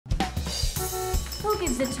Who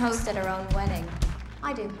gives a toast at her own wedding?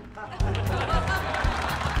 I do.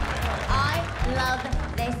 I love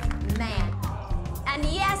this man. And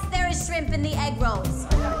yes, there is shrimp in the egg rolls.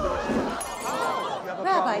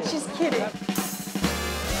 Rabbi, she's kidding.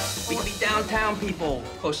 We could be downtown people,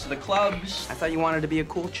 close to the clubs. I thought you wanted to be a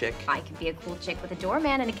cool chick. I could be a cool chick with a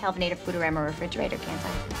doorman and a Kelvinator Foodorama refrigerator, can't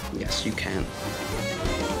I? Yes, you can.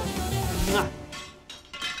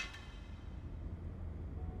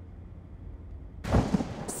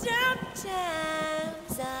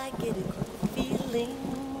 Sometimes I get a feeling.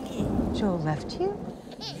 Joe left you?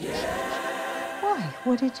 Why?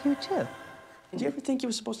 What did you do? Did you ever think you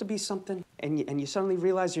were supposed to be something, and you suddenly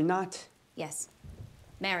realize you're not? Yes.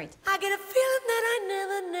 Married. I get a feeling that I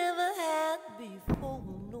never had before.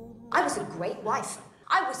 No. I was a great wife.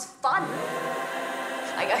 I was fun.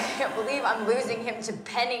 Like, I can't believe I'm losing him to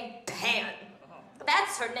Penny Pan.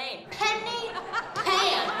 That's her name. Penny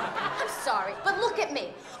Pan. I'm sorry, but look at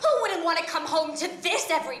me. Who wouldn't want to come home to this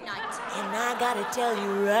every night? And I gotta tell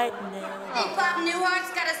you right now. Hey, Bob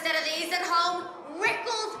Newhart's got a set of these at home.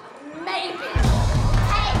 Rickles, maybe.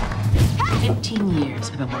 Hey! 15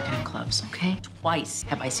 years I've been working in clubs, okay? Twice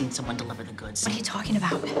have I seen someone deliver the goods. What are you talking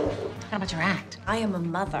about? I'm talking about your act. I am a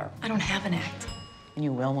mother. I don't have an act. And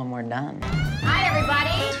you will when we're done. Hi,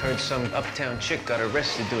 everybody. Heard some uptown chick got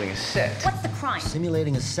arrested doing a set. What's the crime?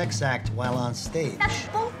 Simulating a sex act while on stage. That's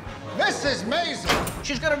bull. Mrs. Maisel!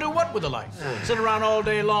 She's gonna do what with her life? Sit around all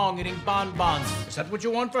day long eating bonbons. Is that what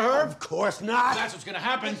you want for her? Of course not. That's what's gonna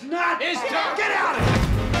happen. It's not. Get out of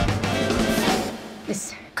here!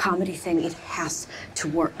 This comedy thing, it has to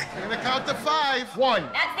work. I'm gonna count to 5. 1.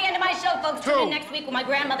 That's the end of my show, folks. Tune 2. in next week when my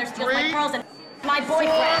grandmother steals 3. my pearls and my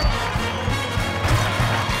boyfriend.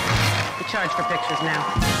 We charge for pictures now.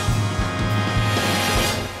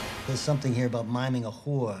 There's something here about miming a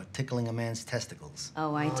whore tickling a man's testicles.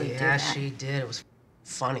 Oh, I did do Yeah, that. she did. It was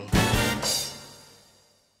funny.